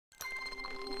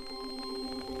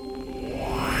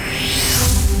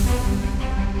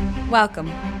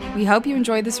Welcome. We hope you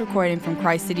enjoyed this recording from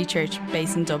Christ City Church,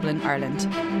 based in Dublin, Ireland.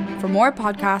 For more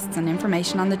podcasts and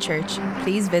information on the church,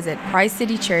 please visit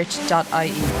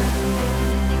christcitychurch.ie.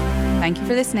 Thank you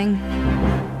for listening.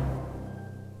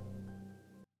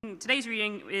 Today's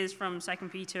reading is from 2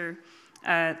 Peter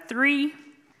 3,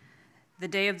 the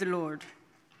day of the Lord.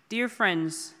 Dear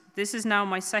friends, this is now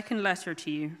my second letter to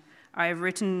you. I have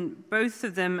written both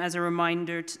of them as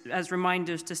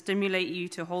reminders to stimulate you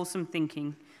to wholesome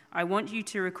thinking. I want you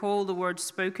to recall the words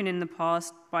spoken in the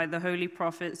past by the holy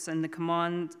prophets and the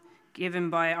command given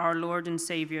by our Lord and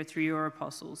Savior through your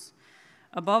apostles.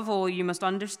 Above all, you must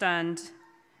understand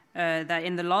that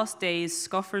in the last days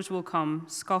scoffers will come,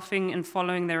 scoffing and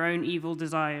following their own evil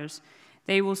desires.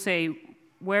 They will say,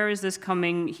 "Where is this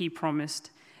coming he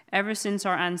promised?" Ever since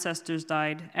our ancestors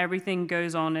died, everything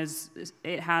goes on as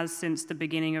it has since the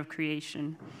beginning of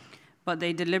creation. But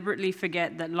they deliberately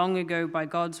forget that long ago, by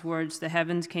God's words, the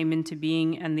heavens came into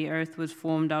being and the earth was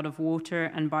formed out of water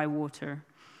and by water.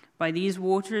 By these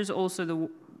waters also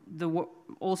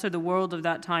the world of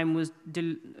that time was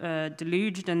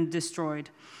deluged and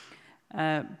destroyed.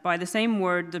 By the same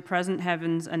word, the present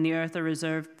heavens and the earth are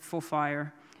reserved for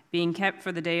fire, being kept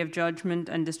for the day of judgment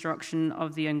and destruction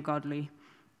of the ungodly.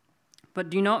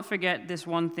 But do not forget this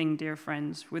one thing, dear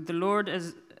friends. With the Lord,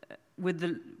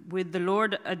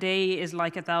 a day is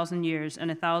like 1,000 years,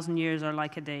 and 1,000 years are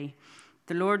like a day.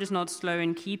 The Lord is not slow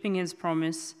in keeping his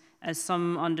promise, as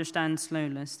some understand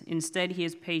slowness. Instead, he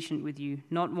is patient with you,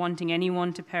 not wanting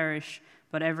anyone to perish,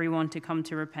 but everyone to come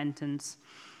to repentance.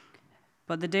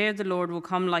 But the day of the Lord will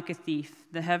come like a thief.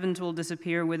 The heavens will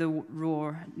disappear with a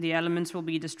roar. The elements will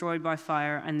be destroyed by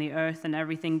fire, and the earth and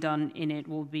everything done in it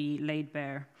will be laid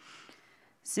bare.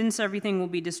 Since everything will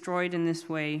be destroyed in this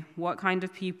way, what kind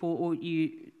of people ought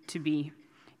you to be?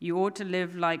 You ought to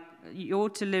live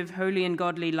holy and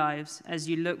godly lives as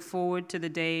you look forward to the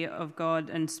day of God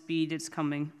and speed its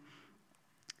coming.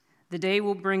 The day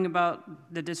will bring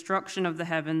about the destruction of the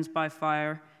heavens by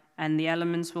fire, and the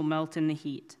elements will melt in the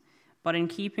heat. But in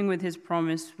keeping with his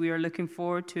promise, we are looking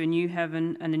forward to a new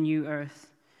heaven and a new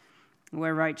earth,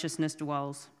 where righteousness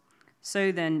dwells.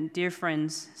 So then, dear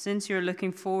friends, since you're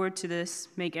looking forward to this,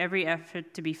 make every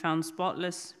effort to be found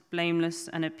spotless, blameless,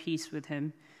 and at peace with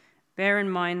him. Bear in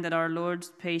mind that our Lord's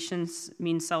patience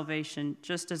means salvation,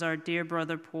 just as our dear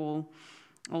brother Paul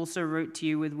also wrote to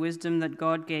you with wisdom that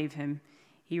God gave him.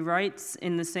 He writes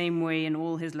in the same way in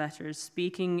all his letters,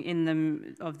 speaking in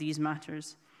them of these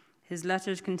matters. His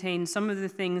letters contain some of the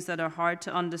things that are hard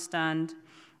to understand,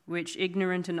 which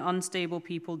ignorant and unstable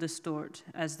people distort,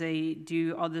 as they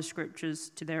do other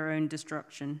scriptures to their own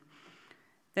destruction.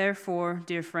 Therefore,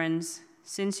 dear friends,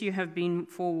 since you have been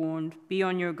forewarned, be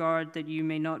on your guard that you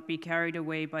may not be carried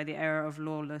away by the error of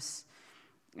lawless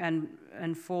and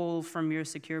fall from your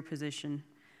secure position,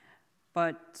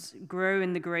 but grow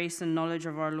in the grace and knowledge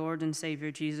of our Lord and Savior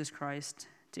Jesus Christ.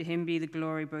 To him be the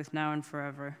glory both now and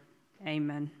forever.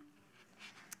 Amen.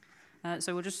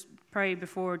 So we'll just pray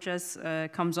before Jez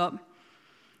comes up.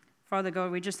 Father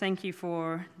God, we just thank you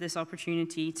for this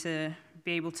opportunity to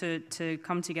be able to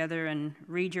come together and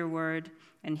read your word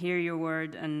and hear your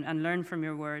word and learn from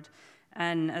your word.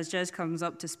 And as Jez comes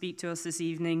up to speak to us this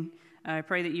evening, I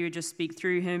pray that you would just speak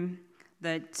through him,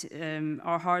 that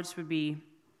our hearts would be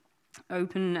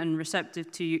open and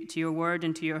receptive to your word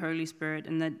and to your Holy Spirit,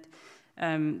 and that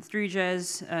through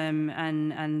Jez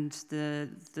and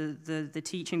the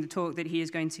teaching, the talk that he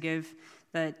is going to give,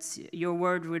 that your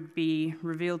word would be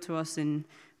revealed to us in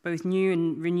both new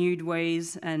and renewed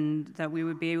ways, and that we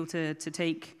would be able to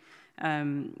take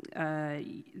the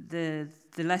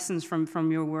lessons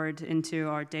from your word into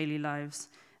our daily lives.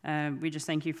 We just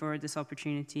thank you for this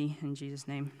opportunity. In Jesus'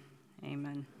 name,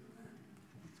 amen.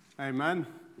 Amen.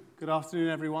 Good afternoon,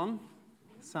 everyone.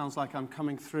 Sounds like I'm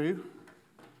coming through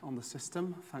on the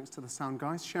system, thanks to the sound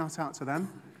guys. Shout out to them.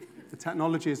 The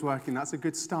technology is working. That's a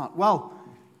good start. Well,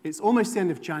 it's almost the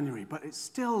end of January, but it's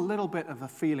still a little bit of a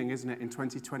feeling, isn't it, in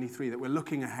 2023, that we're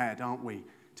looking ahead, aren't we,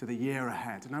 to the year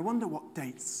ahead. And I wonder what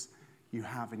dates you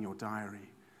have in your diary.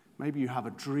 Maybe you have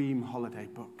a dream holiday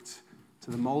booked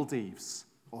to the Maldives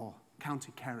or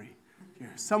County Kerry,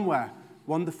 somewhere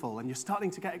wonderful, and you're starting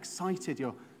to get excited.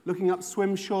 You're looking up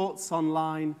swim shorts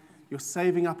online. You're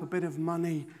saving up a bit of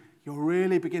money. You're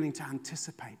really beginning to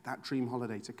anticipate that dream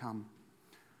holiday to come.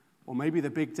 Or maybe the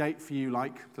big date for you,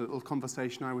 like the little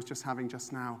conversation I was just having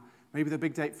just now, maybe the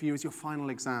big date for you is your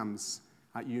final exams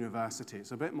at university.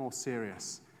 It's a bit more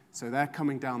serious. So they're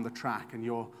coming down the track, and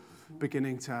you're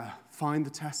beginning to find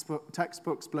the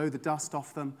textbooks, blow the dust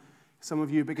off them. Some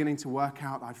of you are beginning to work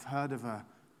out, I've heard of a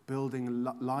building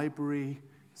library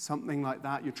something like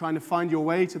that. You're trying to find your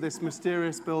way to this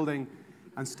mysterious building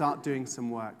and start doing some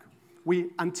work. We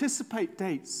anticipate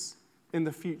dates in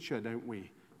the future, don't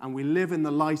we? And we live in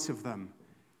the light of them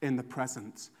in the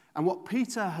present. And what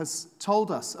Peter has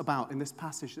told us about in this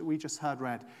passage that we just heard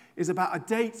read is about a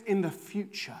date in the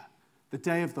future, the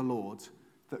day of the Lord,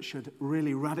 that should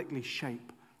really radically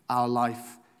shape our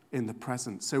life in the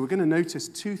present. So we're going to notice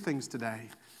two things today.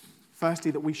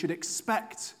 Firstly, that we should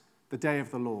expect the day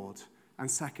of the Lord, and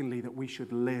secondly, that we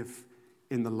should live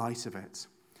in the light of it.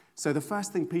 So the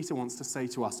first thing Peter wants to say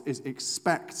to us is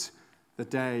expect the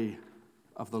day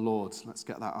of the Lord. Let's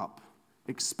get that up.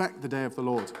 Expect the day of the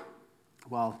Lord.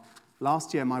 Well,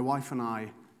 last year, my wife and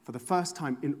I, for the first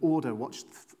time in order, watched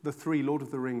the 3 Lord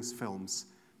of the Rings films.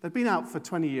 They'd been out for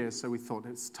 20 years, so we thought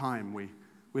it's time. We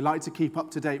like to keep up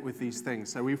to date with these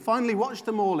things. So we finally watched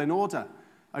them all in order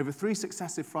over 3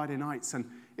 successive Friday nights. And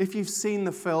if you've seen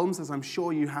the films, as I'm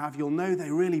sure you have, you'll know they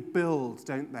really build,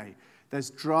 don't they? There's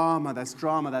drama,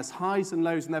 there's highs and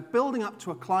lows, and they're building up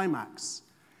to a climax.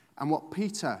 And what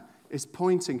Peter is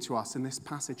pointing to us in this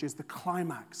passage is the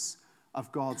climax of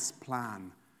God's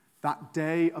plan. That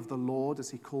day of the Lord, as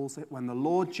he calls it, when the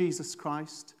Lord Jesus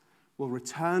Christ will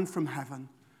return from heaven,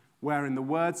 where in the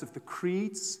words of the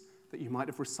creeds that you might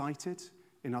have recited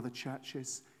in other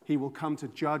churches, he will come to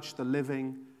judge the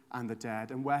living and the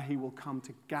dead, and where he will come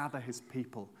to gather his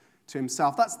people to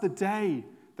himself. That's the day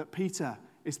that Peter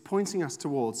is pointing us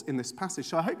towards in this passage.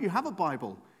 So I hope you have a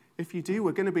Bible. If you do,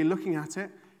 we're going to be looking at it.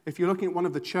 If you're looking at one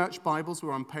of the church Bibles,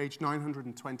 we're on page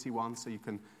 921, so you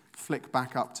can flick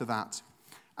back up to that.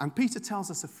 And Peter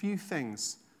tells us a few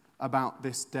things about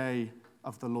this day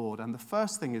of the Lord. And the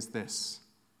first thing is this: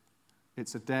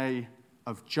 it's a day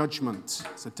of judgment.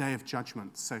 It's a day of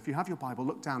judgment. So if you have your Bible,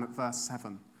 look down at verse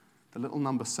 7, the little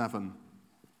number 7.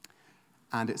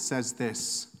 And it says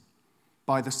this: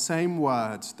 by the same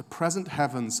word, the present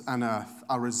heavens and earth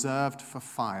are reserved for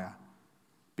fire,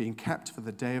 being kept for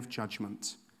the day of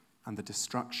judgment and the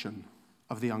destruction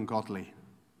of the ungodly.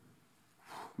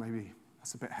 Maybe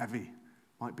that's a bit heavy,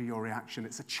 might be your reaction.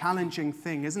 It's a challenging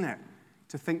thing, isn't it,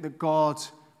 to think that God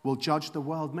will judge the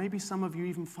world. Maybe some of you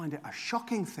even find it a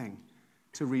shocking thing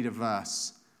to read a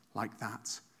verse like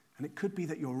that. And it could be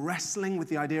that you're wrestling with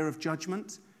the idea of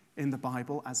judgment in the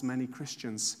Bible, as many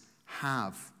Christians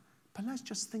have. But let's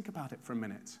just think about it for a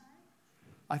minute.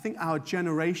 I think our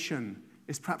generation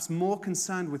is perhaps more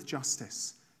concerned with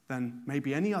justice than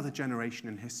maybe any other generation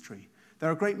in history. There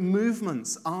are great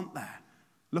movements, aren't there,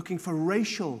 looking for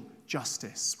racial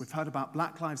justice. We've heard about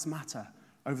Black Lives Matter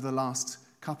over the last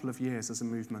couple of years as a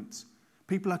movement.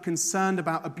 People are concerned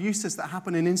about abuses that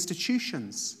happen in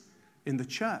institutions, in the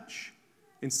church,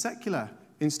 in secular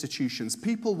institutions.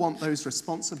 People want those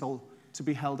responsible to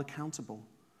be held accountable.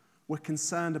 We're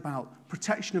concerned about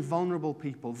protection of vulnerable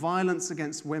people, violence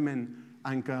against women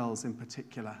and girls in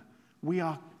particular. We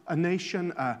are a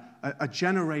nation, a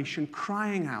generation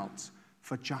crying out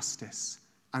for justice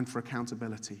and for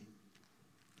accountability.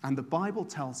 And the Bible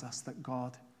tells us that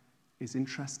God is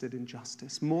interested in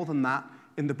justice. More than that,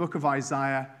 in the book of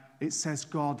Isaiah, it says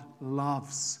God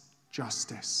loves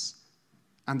justice.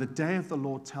 And the day of the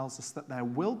Lord tells us that there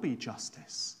will be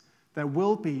justice. There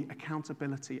will be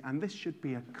accountability, and this should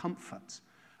be a comfort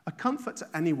to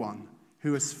anyone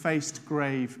who has faced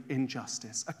grave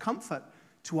injustice, a comfort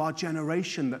to our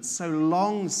generation that so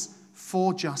longs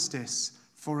for justice,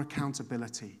 for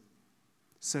accountability.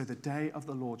 So the day of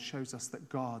the Lord shows us that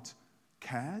God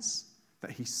cares,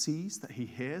 that he sees, that he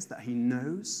hears, that he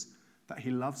knows, that he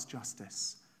loves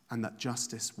justice, and that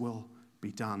justice will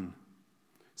be done.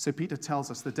 So Peter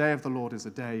tells us the day of the Lord is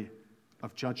a day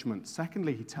of judgment.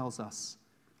 Secondly, he tells us,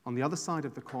 on the other side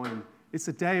of the coin, it's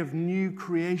a day of new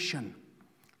creation.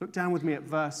 Look down with me at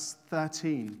verse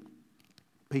 13.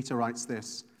 Peter writes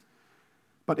this: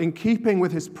 but in keeping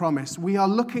with his promise, we are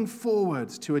looking forward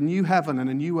to a new heaven and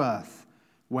a new earth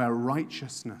where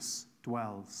righteousness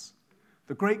dwells.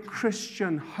 The great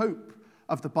Christian hope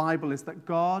of the Bible is that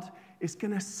God is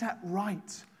going to set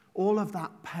right all of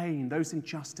that pain, those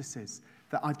injustices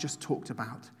that I've just talked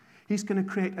about. He's going to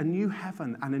create a new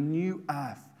heaven and a new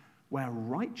earth where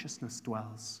righteousness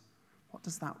dwells. What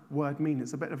does that word mean?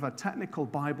 It's a bit of a technical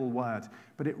Bible word,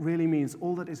 but it really means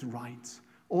all that is right,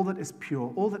 all that is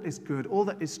pure, all that is good, all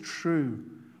that is true,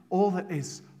 all that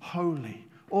is holy,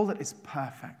 all that is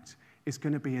perfect is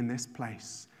going to be in this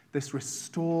place, this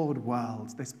restored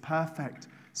world, this perfect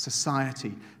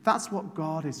society. That's what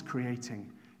God is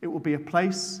creating. It will be a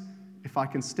place, if I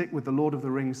can stick with the Lord of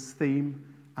the Rings theme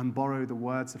and borrow the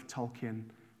words of Tolkien,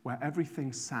 where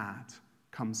everything sad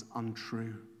comes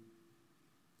untrue.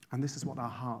 And this is what our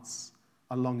hearts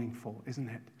are longing for, isn't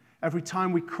it? Every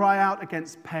time we cry out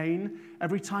against pain,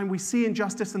 every time we see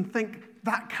injustice and think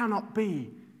that cannot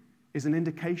be, is an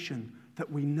indication that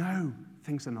we know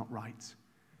things are not right.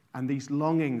 And these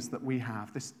longings that we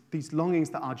have, these longings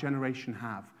that our generation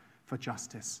have for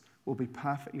justice, will be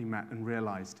perfectly met and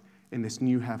realized in this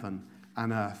new heaven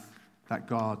and earth that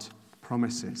God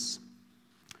promises.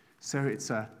 So it's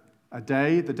a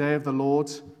day, the day of the Lord,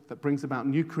 that brings about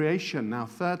new creation. Now,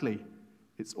 thirdly,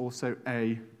 it's also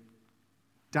a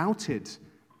doubted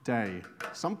day.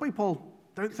 Some people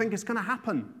don't think it's going to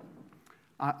happen.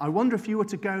 I wonder if you were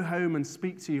to go home and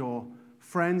speak to your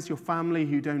friends, your family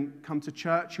who don't come to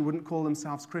church, who wouldn't call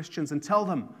themselves Christians, and tell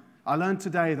them, I learned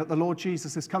today that the Lord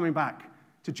Jesus is coming back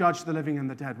to judge the living and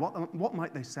the dead. What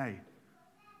might they say?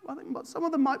 Well, some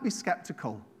of them might be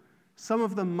skeptical. Some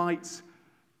of them might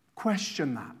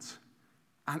question that.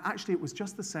 And actually, it was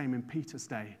just the same in Peter's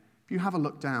day. If you have a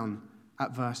look down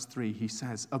at verse 3, he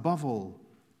says, above all,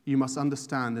 you must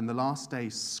understand in the last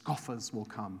days scoffers will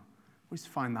come. I always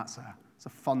find it's a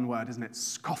fun word, isn't it?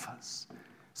 Scoffers.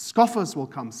 Scoffers will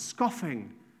come,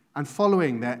 scoffing and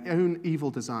following their own evil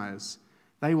desires.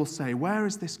 They will say, where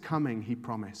is this coming he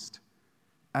promised?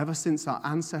 Ever since our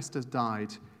ancestors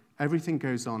died, everything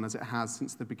goes on as it has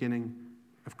since the beginning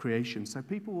of creation. So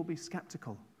people will be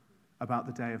skeptical about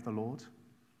the day of the Lord.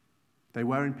 They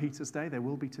were in Peter's day, they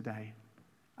will be today.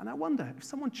 And I wonder, if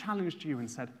someone challenged you and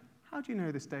said, how do you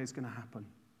know this day is going to happen?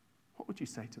 What would you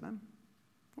say to them?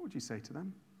 What would you say to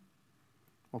them?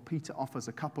 Well, Peter offers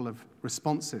a couple of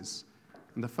responses.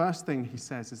 And the first thing he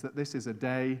says is that this is a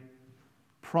day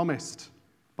promised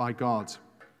by God.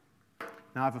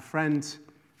 Now, I have a friend,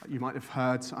 you might have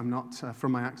heard, I'm not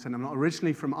from my accent, I'm not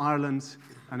originally from Ireland.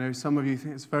 I know some of you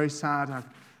think it's very sad.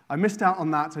 I missed out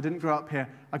on that. I didn't grow up here.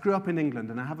 I grew up in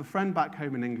England, and I have a friend back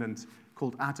home in England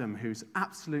called Adam, who's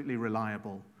absolutely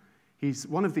reliable. He's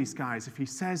one of these guys, if he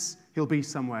says he'll be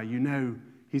somewhere, you know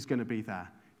he's going to be there.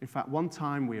 In fact, one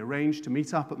time we arranged to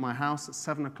meet up at my house at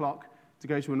 7 o'clock to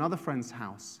go to another friend's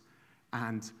house.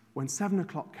 And when 7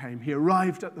 o'clock came, he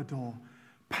arrived at the door,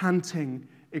 panting,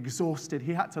 exhausted.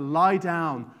 He had to lie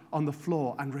down on the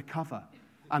floor and recover.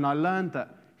 And I learned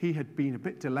that he had been a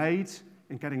bit delayed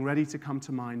in getting ready to come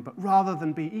to mine, but rather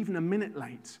than be even a minute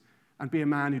late and be a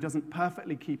man who doesn't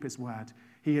perfectly keep his word,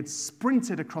 he had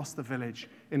sprinted across the village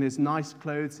in his nice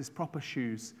clothes, his proper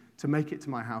shoes, to make it to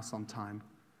my house on time.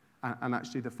 And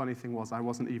actually, the funny thing was, I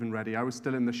wasn't even ready. I was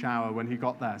still in the shower when he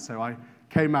got there. So I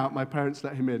came out, my parents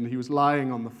let him in. He was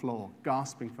lying on the floor,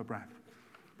 gasping for breath.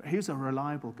 But he was a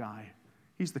reliable guy.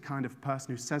 He's the kind of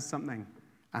person who says something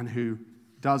and who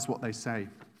does what they say.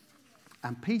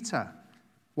 And Peter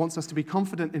wants us to be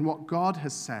confident in what God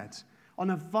has said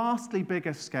on a vastly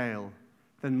bigger scale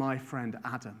than my friend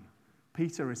Adam.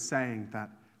 Peter is saying that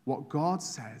what God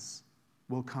says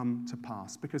will come to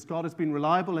pass because God has been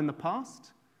reliable in the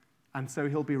past, and so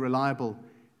he'll be reliable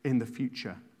in the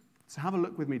future. So have a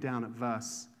look with me down at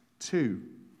verse 2.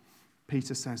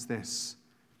 Peter says this,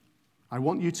 I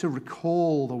want you to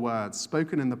recall the words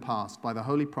spoken in the past by the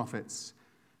holy prophets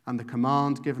and the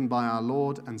command given by our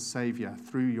Lord and Savior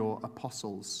through your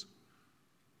apostles.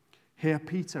 Here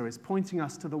Peter is pointing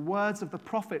us to the words of the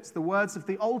prophets, the words of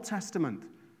the Old Testament,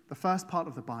 the first part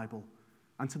of the Bible,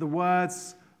 and to the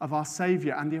words of our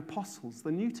Savior and the apostles,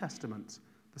 the New Testament,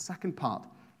 the second part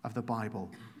of the Bible.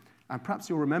 And perhaps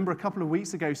you'll remember a couple of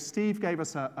weeks ago, Steve gave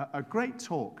us a great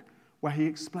talk where he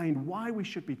explained why we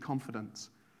should be confident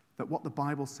that what the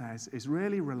Bible says is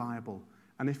really reliable.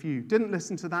 And if you didn't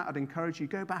listen to that, I'd encourage you,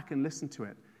 go back and listen to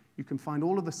it. You can find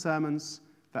all of the sermons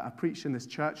that are preached in this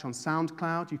church on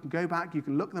SoundCloud. You can go back, you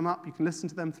can look them up, you can listen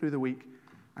to them through the week,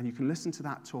 and you can listen to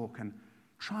that talk and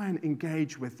try and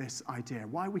engage with this idea,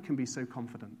 why we can be so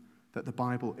confident that the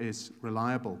Bible is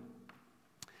reliable.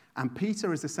 And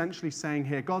Peter is essentially saying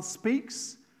here, God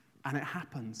speaks and it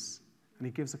happens. And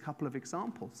he gives a couple of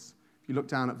examples. If you look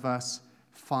down at verse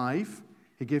 5,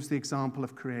 he gives the example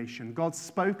of creation. God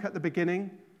spoke at the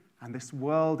beginning, and this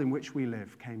world in which we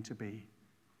live came to be.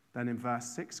 Then in verse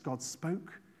 6, God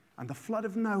spoke, and the flood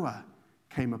of Noah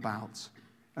came about.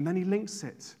 And then he links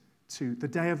it to the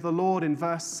day of the Lord in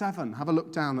verse 7. Have a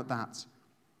look down at that.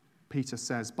 Peter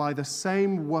says, by the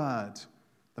same word,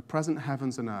 the present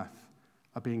heavens and earth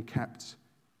are being kept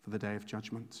for the day of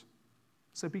judgment.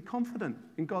 So be confident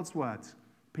in God's word,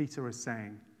 Peter is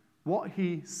saying. What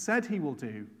he said he will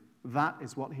do, that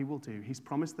is what he will do. He's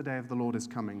promised the day of the Lord is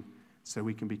coming, so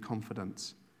we can be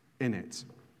confident in it.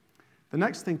 The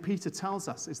next thing Peter tells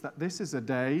us is that this is a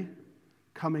day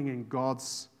coming in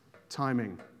God's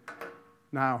timing.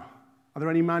 Now, are there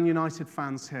any Man United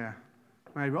fans here?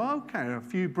 Maybe, okay, a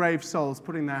few brave souls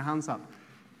putting their hands up.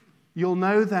 You'll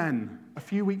know then, a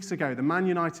few weeks ago, the Man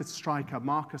United striker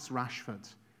Marcus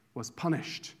Rashford was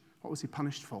punished. What was he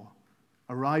punished for?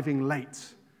 Arriving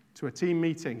late to a team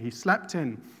meeting. He slept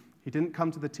in. He didn't come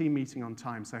to the team meeting on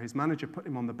time, so his manager put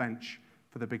him on the bench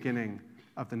for the beginning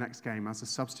of the next game as a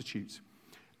substitute.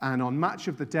 And on Match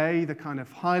of the Day, the kind of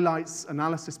highlights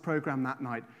analysis program that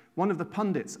night, one of the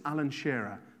pundits, Alan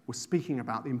Shearer, was speaking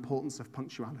about the importance of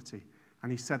punctuality.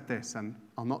 And he said this, and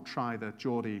I'll not try the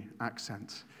Geordie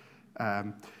accent.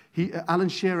 Alan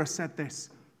Shearer said this.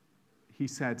 He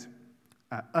said,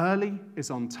 early is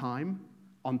on time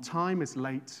is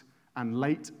late, and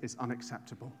late is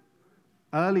unacceptable.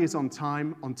 Early is on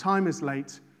time is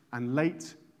late, and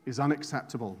late is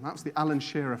unacceptable. That's the Alan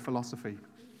Shearer philosophy.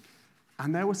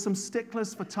 And there were some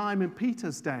sticklers for time in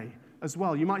Peter's day as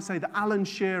well. You might say the Alan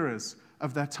Shearers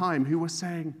of their time who were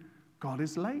saying, God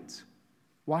is late.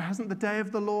 Why hasn't the day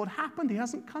of the Lord happened? He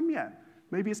hasn't come yet.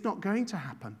 Maybe it's not going to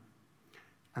happen.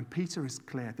 And Peter is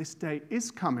clear. This day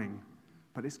is coming,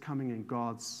 but it's coming in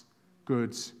God's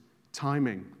good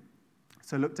timing.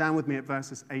 So look down with me at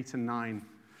verses 8 and 9.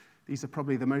 These are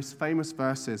probably the most famous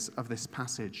verses of this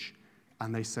passage,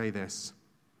 and they say this.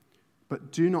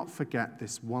 But do not forget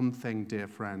this one thing, dear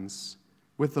friends.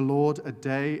 With the Lord, a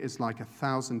day is like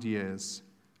 1,000 years,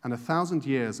 and 1,000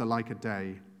 years are like a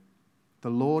day. The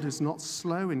Lord is not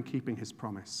slow in keeping his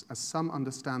promise, as some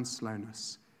understand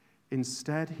slowness.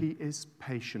 Instead, he is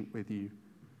patient with you,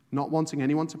 not wanting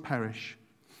anyone to perish,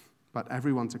 but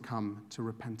everyone to come to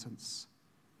repentance.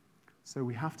 So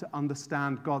we have to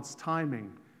understand God's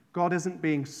timing. God isn't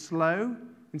being slow.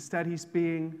 Instead, he's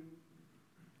being,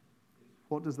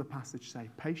 what does the passage say?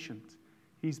 Patient.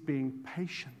 He's being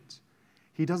patient.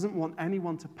 He doesn't want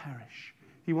anyone to perish.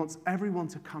 He wants everyone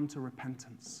to come to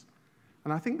repentance.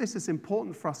 And I think this is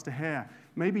important for us to hear.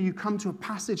 Maybe you come to a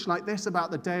passage like this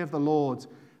about the day of the Lord,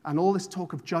 and all this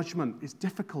talk of judgment is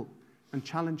difficult and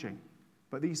challenging.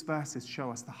 But these verses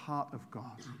show us the heart of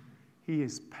God. He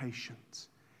is patient.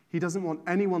 He doesn't want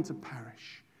anyone to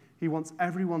perish. He wants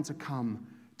everyone to come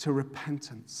to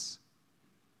repentance.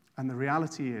 And the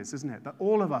reality is, isn't it, that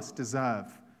all of us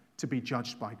deserve to be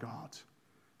judged by God.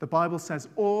 The Bible says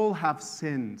all have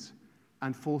sinned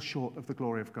and fall short of the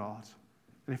glory of God.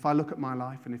 And if I look at my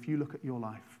life, and if you look at your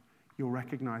life, you'll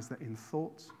recognize that in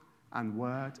thought and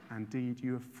word and deed,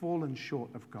 you have fallen short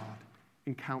of God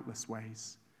in countless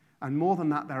ways. And more than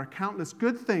that, there are countless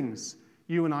good things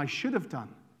you and I should have done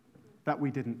that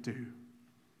we didn't do.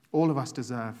 All of us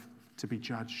deserve to be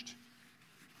judged.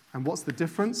 And what's the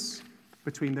difference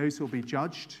between those who will be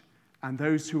judged and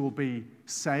those who will be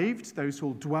saved, those who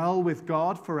will dwell with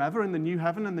God forever in the new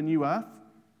heaven and the new earth?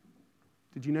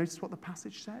 Did you notice what the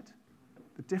passage said?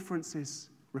 The difference is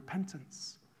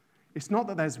repentance. It's not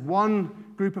that there's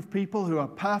one group of people who are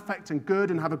perfect and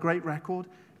good and have a great record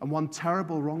and one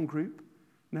terrible wrong group.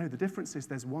 No, the difference is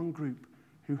there's one group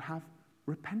who have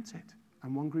repented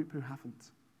and one group who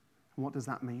haven't. And what does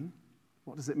that mean?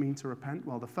 What does it mean to repent?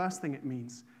 Well, the first thing it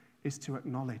means is to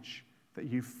acknowledge that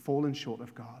you've fallen short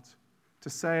of God. To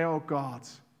say, oh God,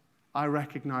 I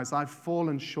recognize I've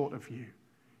fallen short of you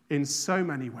in so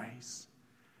many ways.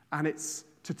 And it's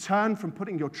to turn from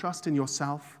putting your trust in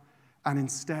yourself and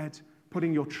instead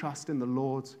putting your trust in the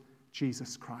Lord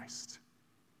Jesus Christ.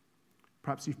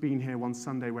 Perhaps you've been here one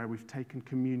Sunday where we've taken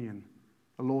communion,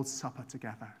 the Lord's Supper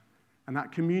together. And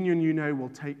that communion, you know, will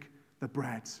take the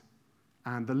bread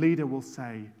and the leader will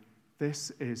say,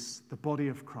 this is the body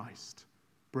of Christ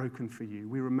broken for you.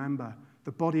 We remember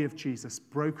the body of Jesus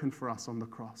broken for us on the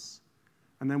cross.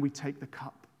 And then we take the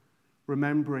cup,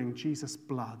 remembering Jesus'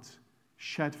 blood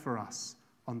shed for us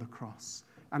on the cross.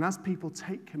 And as people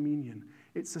take communion,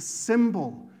 it's a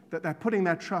symbol that they're putting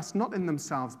their trust not in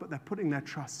themselves, but they're putting their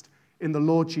trust in the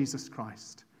Lord Jesus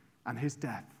Christ and his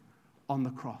death on the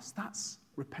cross. That's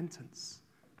repentance,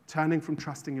 turning from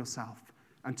trusting yourself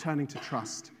and turning to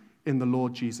trust in the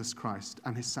Lord Jesus Christ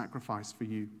and his sacrifice for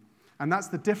you. And that's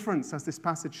the difference, as this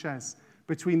passage says,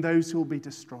 between those who will be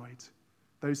destroyed,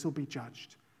 those who will be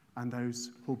judged, and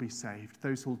those who will be saved,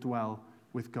 those who will dwell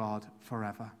with God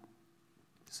forever.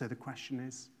 So the question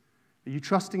is, are you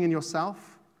trusting in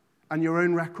yourself and your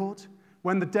own record?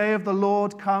 When the day of the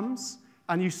Lord comes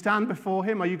and you stand before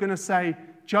him, are you going to say,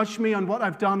 judge me on what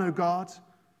I've done, O God?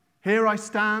 Here I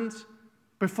stand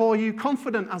before you,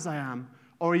 confident as I am.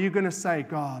 Or are you going to say,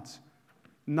 God,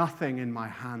 nothing in my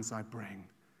hands I bring,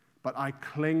 but I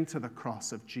cling to the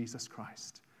cross of Jesus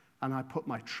Christ, and I put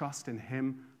my trust in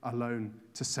him alone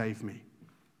to save me?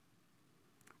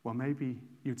 Well, maybe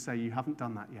you'd say you haven't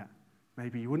done that yet.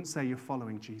 Maybe you wouldn't say you're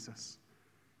following Jesus.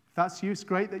 If that's you, it's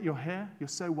great that you're here. You're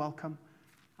so welcome.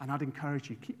 And I'd encourage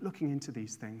you, keep looking into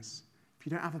these things. If you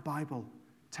don't have a Bible,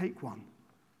 take one.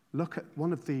 Look at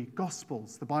one of the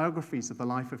Gospels, the biographies of the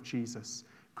life of Jesus.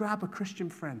 Grab a Christian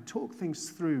friend, talk things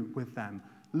through with them,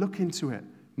 look into it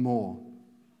more.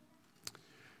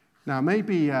 Now,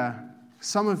 maybe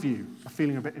some of you are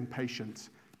feeling a bit impatient.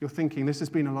 You're thinking, this has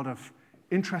been a lot of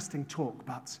interesting talk,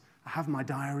 but I have my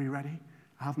diary ready.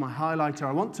 I have my highlighter.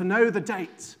 I want to know the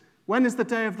date. When is the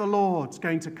day of the Lord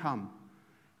going to come?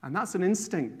 And that's an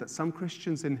instinct that some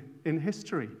Christians in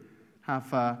history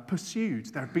have pursued.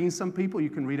 There have been some people,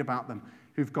 you can read about them,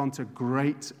 who've gone to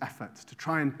great effort to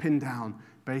try and pin down,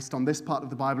 based on this part of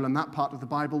the Bible and that part of the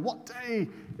Bible, what day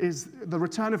is the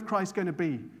return of Christ going to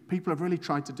be? People have really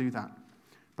tried to do that.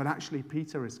 But actually,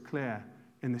 Peter is clear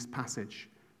in this passage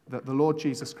that the Lord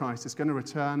Jesus Christ is going to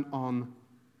return on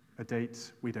a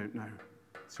date we don't know.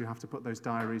 So you have to put those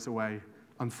diaries away,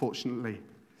 unfortunately.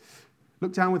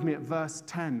 Look down with me at verse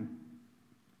 10.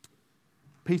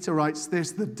 Peter writes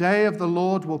this, "The day of the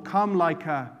Lord will come like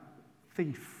a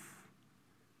thief."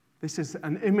 This is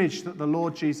an image that the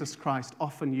Lord Jesus Christ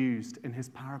often used in his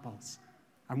parables.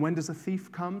 And when does a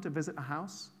thief come to visit a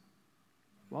house?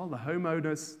 Well, the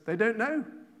homeowners, they don't know.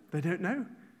 They don't know.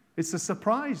 It's a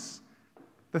surprise.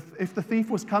 If the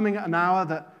thief was coming at an hour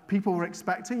that people were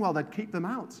expecting, well, they'd keep them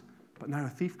out. But no, a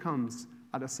thief comes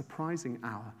at a surprising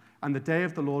hour. And the day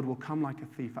of the Lord will come like a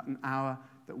thief at an hour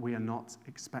that we are not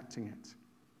expecting it.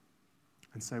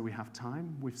 And so we have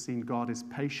time. We've seen God is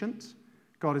patient.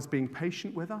 God is being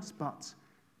patient with us, but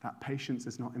that patience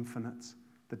is not infinite.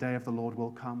 The day of the Lord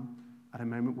will come at a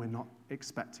moment we're not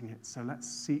expecting it. So let's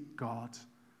seek God.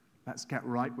 Let's get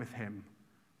right with him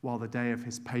while the day of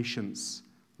his patience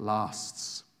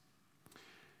lasts.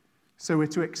 So we're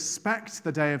to expect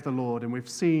the day of the Lord, and we've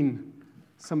seen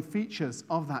some features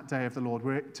of that day of the Lord.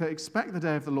 We're to expect the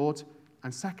day of the Lord,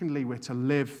 and secondly, we're to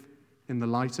live in the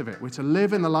light of it. We're to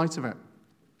live in the light of it.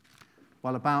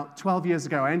 Well, about 12 years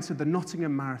ago, I entered the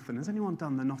Nottingham Marathon. Has anyone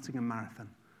done the Nottingham Marathon?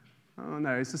 Oh,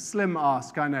 no, it's a slim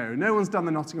ask, I know. No one's done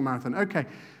the Nottingham Marathon. Okay,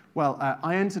 well,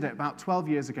 I entered it about 12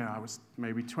 years ago. I was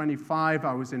maybe 25.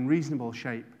 I was in reasonable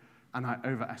shape, and I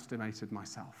overestimated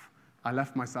myself. I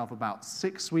left myself about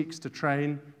 6 weeks to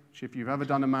train, which if you've ever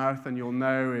done a marathon, you'll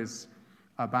know is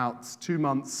about 2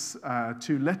 months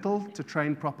too little to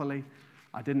train properly.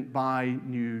 I didn't buy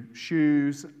new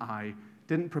shoes. I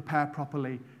didn't prepare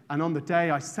properly. And on the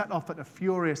day, I set off at a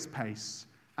furious pace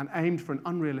and aimed for an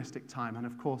unrealistic time. And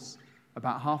of course,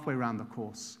 about halfway around the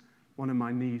course, one of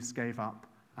my knees gave up.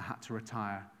 I had to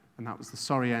retire. And that was the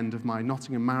sorry end of my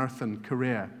Nottingham Marathon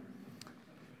career.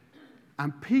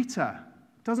 And Peter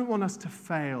doesn't want us to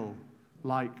fail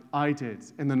like I did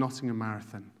in the Nottingham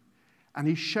Marathon. And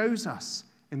he shows us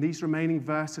in these remaining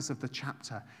verses of the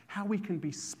chapter how we can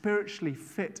be spiritually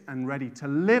fit and ready to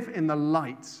live in the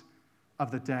light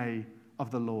of the day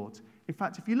of the Lord. In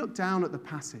fact, if you look down at the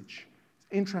passage, it's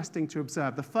interesting to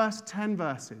observe the first 10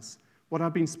 verses, what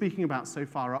I've been speaking about so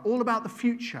far, are all about the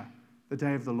future, the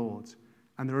day of the Lord.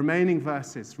 And the remaining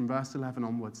verses from verse 11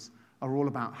 onwards are all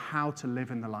about how to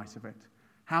live in the light of it,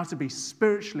 how to be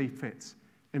spiritually fit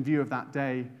in view of that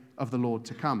day of the Lord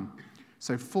to come.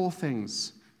 So 4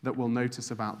 things that we'll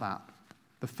notice about that.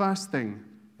 The first thing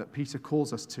that Peter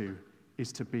calls us to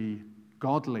is to be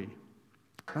godly.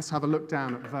 Let's have a look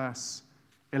down at verse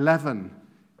 11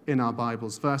 in our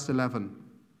Bibles. Verse 11.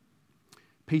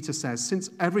 Peter says, "Since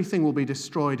everything will be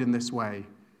destroyed in this way,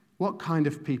 what kind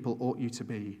of people ought you to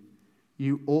be?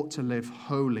 You ought to live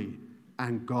holy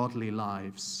and godly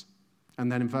lives." And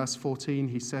then in verse 14,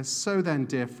 he says, "So then,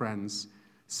 dear friends,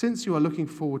 since you are looking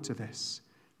forward to this,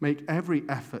 make every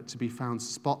effort to be found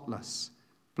spotless,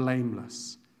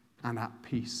 blameless, and at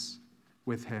peace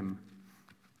with him."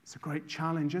 It's a great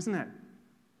challenge, isn't it?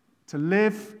 To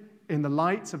live in the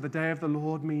light of the day of the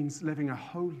Lord means living a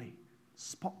holy,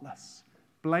 spotless,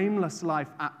 blameless life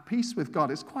at peace with God.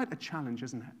 It's quite a challenge,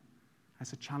 isn't it?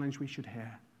 It's a challenge we should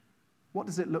hear. What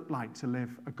does it look like to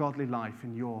live a godly life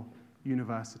in your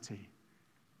university,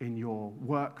 in your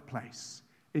workplace,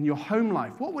 in your home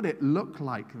life? What would it look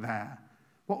like there?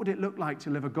 What would it look like to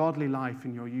live a godly life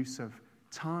in your use of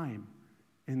time,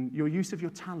 in your use of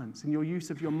your talents, in your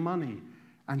use of your money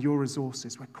and your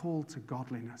resources? We're called to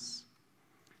godliness.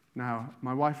 Now,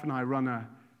 my wife and I run a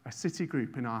city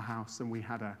group in our house, and we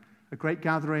had a great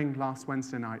gathering last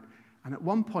Wednesday night. And at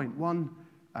one point, one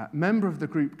member of the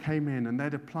group came in, and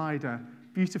they'd applied a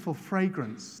beautiful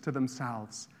fragrance to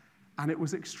themselves. And it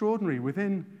was extraordinary.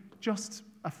 Within just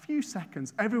a few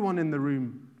seconds, everyone in the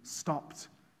room stopped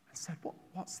and said,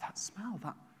 what's that smell,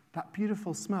 that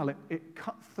beautiful smell? It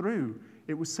cut through.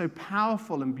 It was so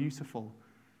powerful and beautiful.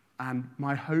 And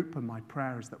my hope and my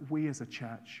prayer is that we as a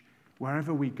church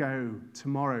wherever we go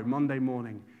tomorrow, Monday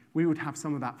morning, we would have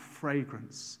some of that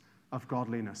fragrance of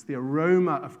godliness, the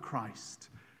aroma of Christ,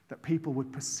 that people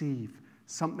would perceive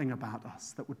something about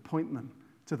us that would point them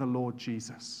to the Lord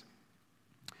Jesus.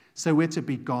 So we're to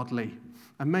be godly.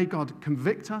 And may God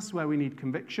convict us where we need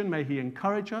conviction. May he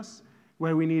encourage us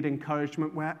where we need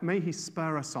encouragement. May he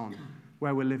spur us on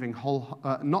where we're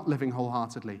not living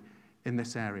wholeheartedly in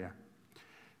this area.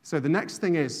 So the next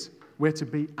thing is we're to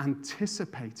be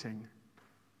anticipating.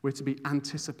 We're to be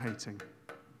anticipating.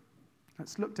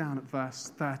 Let's look down at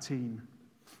verse 13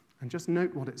 and just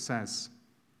note what it says.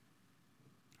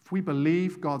 If we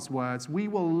believe God's words, we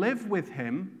will live with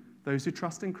him, those who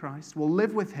trust in Christ, will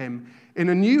live with him in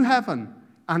a new heaven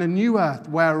and a new earth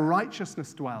where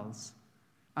righteousness dwells.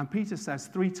 And Peter says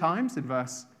 3 times in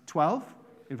verse 12,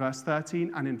 in verse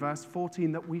 13, and in verse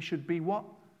 14 that we should be what?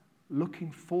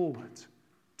 Looking forward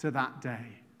to that day.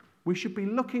 We should be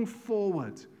looking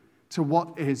forward to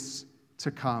what is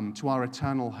to come, to our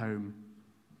eternal home.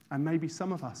 And maybe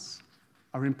some of us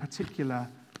are in particular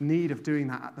need of doing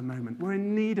that at the moment. We're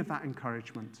in need of that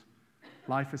encouragement.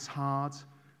 Life is hard.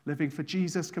 Living for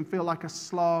Jesus can feel like a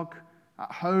slog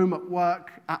at home, at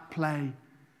work, at play.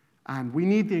 And we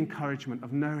need the encouragement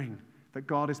of knowing that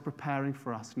God is preparing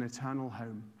for us an eternal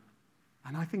home.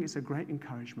 And I think it's a great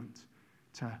encouragement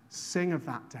to sing of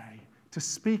that day, to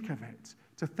speak of it,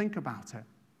 to think about it.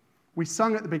 We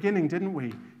sung at the beginning, didn't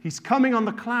we? He's coming on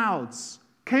the clouds.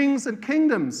 Kings and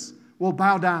kingdoms will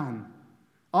bow down.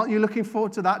 Aren't you looking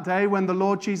forward to that day when the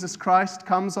Lord Jesus Christ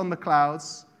comes on the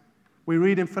clouds? We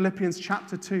read in Philippians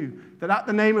chapter 2 that at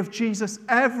the name of Jesus,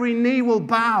 every knee will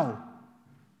bow.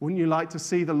 Wouldn't you like to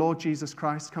see the Lord Jesus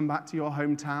Christ come back to your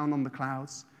hometown on the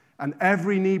clouds and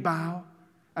every knee bow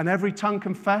and every tongue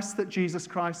confess that Jesus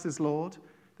Christ is Lord?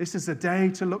 This is a day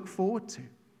to look forward to.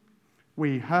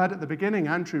 We heard at the beginning,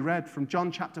 Andrew read from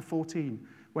John chapter 14,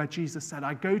 where Jesus said,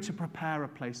 I go to prepare a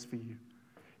place for you.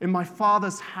 In my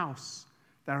Father's house,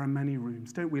 there are many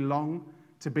rooms. Don't we long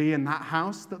to be in that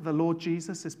house that the Lord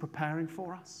Jesus is preparing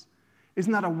for us?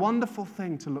 Isn't that a wonderful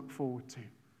thing to look forward to?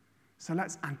 So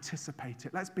let's anticipate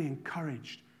it. Let's be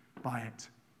encouraged by it.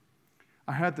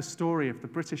 I heard the story of the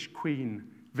British Queen,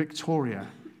 Victoria,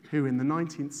 who in the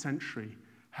 19th century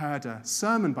heard a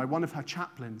sermon by one of her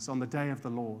chaplains on the day of the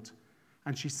Lord.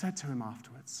 And she said to him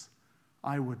afterwards,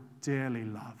 I would dearly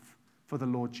love for the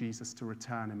Lord Jesus to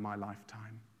return in my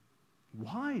lifetime.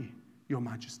 Why, Your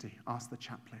Majesty? Asked the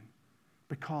chaplain.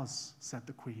 Because, said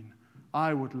the Queen,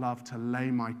 I would love to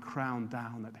lay my crown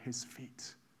down at his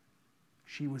feet.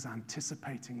 She was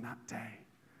anticipating that day.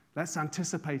 Let's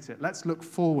anticipate it. Let's look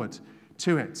forward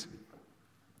to it.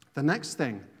 The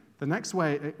next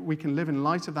way we can live in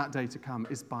light of that day to come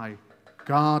is by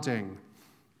guarding.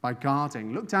 By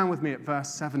guarding. Look down with me at verse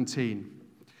 17.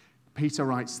 Peter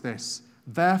writes this,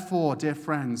 Therefore, dear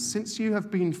friends, since you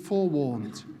have been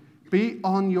forewarned, be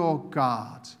on your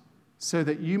guard, so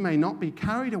that you may not be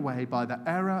carried away by the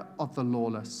error of the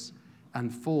lawless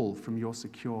and fall from your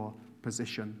secure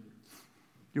position.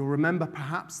 You'll remember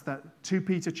perhaps that 2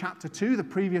 Peter chapter 2, the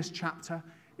previous chapter,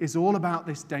 is all about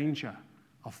this danger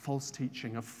of false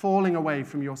teaching, of falling away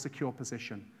from your secure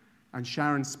position. And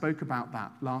Sharon spoke about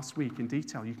that last week in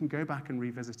detail. You can go back and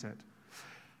revisit it.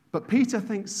 But Peter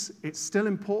thinks it's still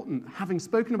important, having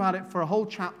spoken about it for a whole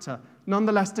chapter,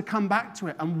 nonetheless to come back to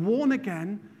it and warn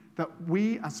again that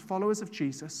we as followers of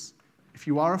Jesus, if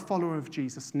you are a follower of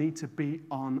Jesus, need to be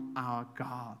on our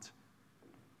guard.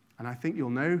 And I think you'll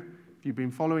know, if you've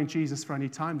been following Jesus for any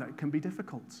time, that it can be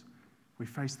difficult. We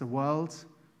face the world,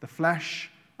 the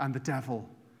flesh, and the devil.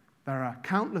 There are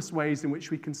countless ways in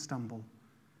which we can stumble.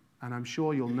 And I'm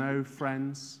sure you'll know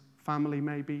friends, family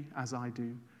maybe, as I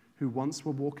do, who once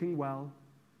were walking well,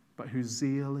 but whose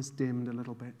zeal is dimmed a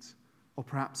little bit, or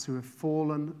perhaps who have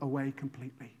fallen away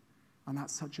completely. And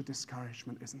that's such a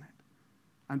discouragement, isn't it?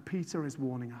 And Peter is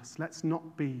warning us, let's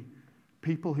not be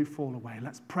people who fall away.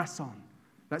 Let's press on.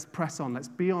 Let's press on. Let's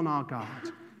be on our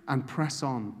guard and press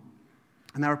on.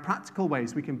 And there are practical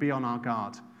ways we can be on our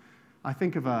guard. I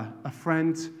think of a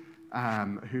friend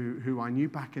who I knew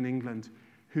back in England,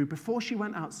 who before she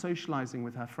went out socializing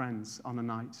with her friends on a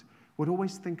night, would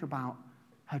always think about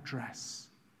her dress,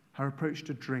 her approach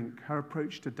to drink, her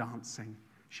approach to dancing.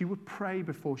 She would pray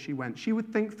before she went. She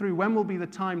would think through when will be the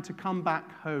time to come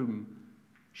back home.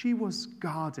 She was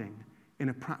guarding in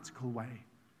a practical way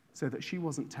so that she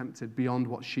wasn't tempted beyond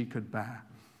what she could bear.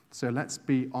 So let's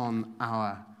be on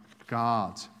our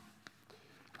guard.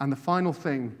 And the final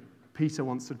thing Peter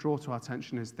wants to draw to our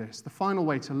attention is this. The final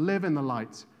way to live in the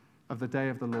light of the day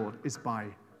of the Lord is by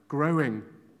growing.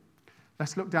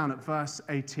 Let's look down at verse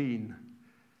 18.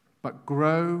 But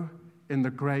grow in the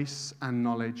grace and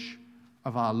knowledge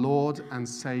of our Lord and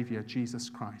Savior, Jesus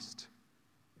Christ.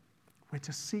 We're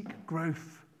to seek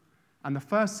growth. And the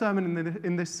first sermon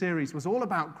in this series was all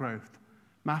about growth.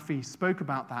 Maffei spoke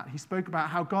about that. He spoke about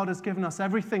how God has given us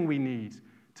everything we need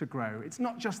to grow. It's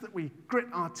not just that we grit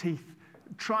our teeth,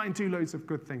 try and do loads of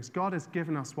good things. God has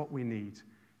given us what we need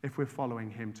if we're following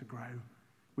him to grow.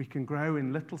 We can grow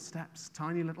in little steps,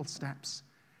 tiny little steps.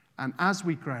 And as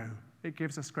we grow, it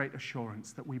gives us great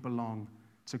assurance that we belong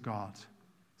to God.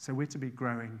 So we're to be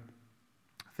growing.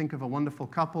 Think of a wonderful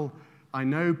couple I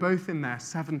know, both in their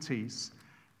 70s,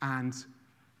 and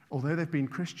although they've been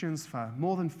Christians for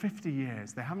more than 50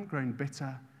 years, they haven't grown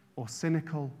bitter or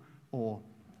cynical or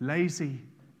lazy.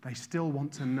 They still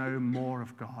want to know more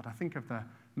of God. I think of the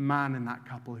man in that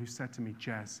couple who said to me,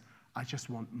 Jez, I just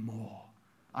want more.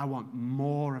 I want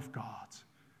more of God.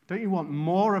 Don't you want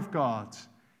more of God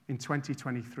in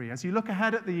 2023? As you look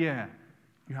ahead at the year,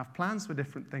 you have plans for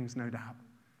different things, no doubt.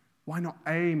 Why not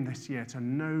aim this year to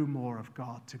know more of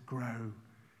God, to grow,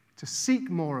 to seek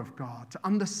more of God, to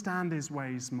understand his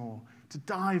ways more, to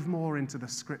dive more into the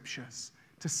scriptures,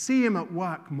 to see him at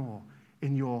work more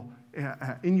in your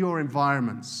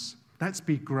environments. Let's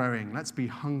be growing. Let's be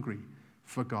hungry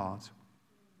for God.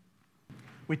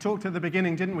 We talked at the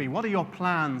beginning, didn't we? What are your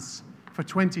plans for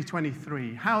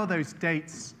 2023? How are those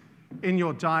dates in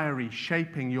your diary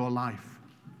shaping your life?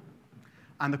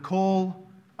 And the call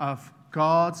of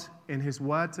God in his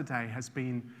word today has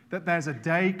been that there's a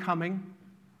day coming.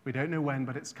 We don't know when,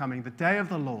 but it's coming. The day of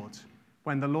the Lord,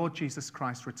 when the Lord Jesus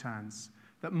Christ returns.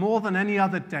 That more than any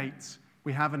other date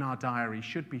we have in our diary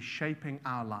should be shaping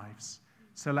our lives.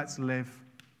 So let's live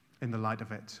in the light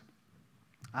of it.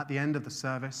 At the end of the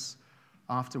service,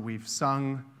 after we've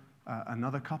sung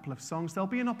another couple of songs, there'll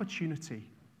be an opportunity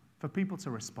for people to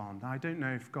respond. I don't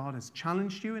know if God has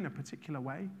challenged you in a particular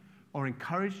way or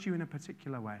encouraged you in a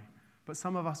particular way, but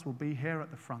some of us will be here at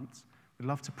the front. We'd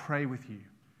love to pray with you.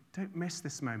 Don't miss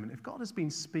this moment. If God has been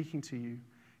speaking to you,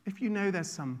 if you know there's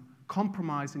some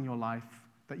compromise in your life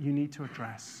that you need to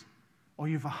address, or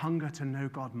you've a hunger to know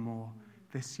God more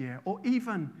this year, or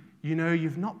even you know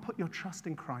you've not put your trust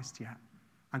in Christ yet,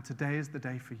 and today is the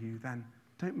day for you, then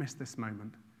don't miss this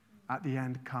moment. At the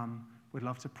end, come. We'd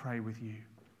love to pray with you.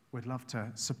 We'd love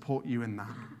to support you in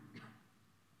that.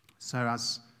 So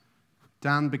as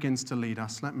Dan begins to lead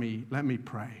us, let me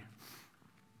pray.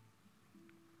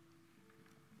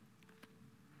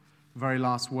 The very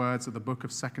last words of the book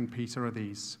of 2 Peter are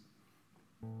these.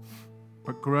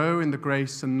 But grow in the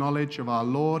grace and knowledge of our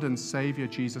Lord and Savior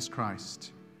Jesus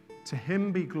Christ. To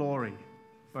him be glory,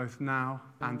 both now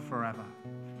and forever.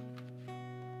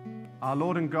 Our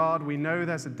Lord and God, we know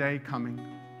there's a day coming.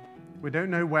 We don't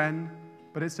know when,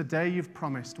 but it's a day you've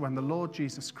promised when the Lord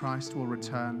Jesus Christ will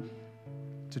return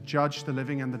to judge the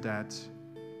living and the dead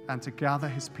and to gather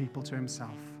his people to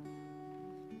himself.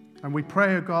 And we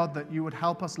pray, O God, that you would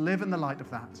help us live in the light of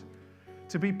that,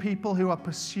 to be people who are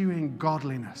pursuing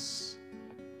godliness,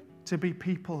 to be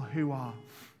people who are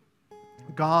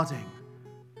guarding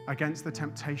against the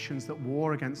temptations that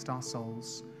war against our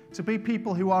souls, to be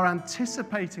people who are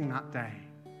anticipating that day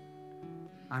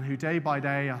and who day by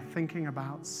day are thinking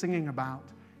about, singing about,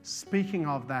 speaking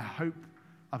of their hope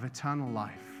of eternal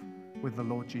life with the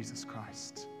Lord Jesus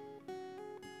Christ.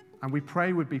 And we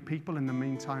pray would be people in the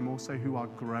meantime also who are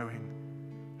growing,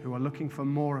 who are looking for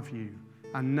more of you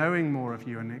and knowing more of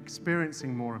you and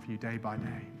experiencing more of you day by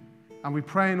day. And we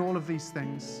pray in all of these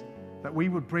things that we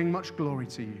would bring much glory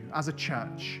to you as a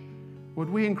church. Would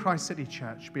we in Christ City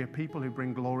Church be a people who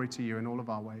bring glory to you in all of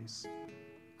our ways?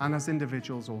 And as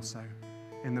individuals also,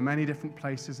 in the many different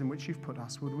places in which you've put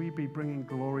us, would we be bringing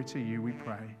glory to you, we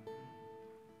pray.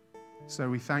 So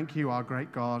we thank you, our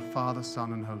great God, Father,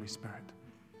 Son, and Holy Spirit,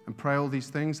 and pray all these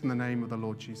things in the name of the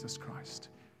Lord Jesus Christ.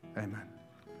 Amen.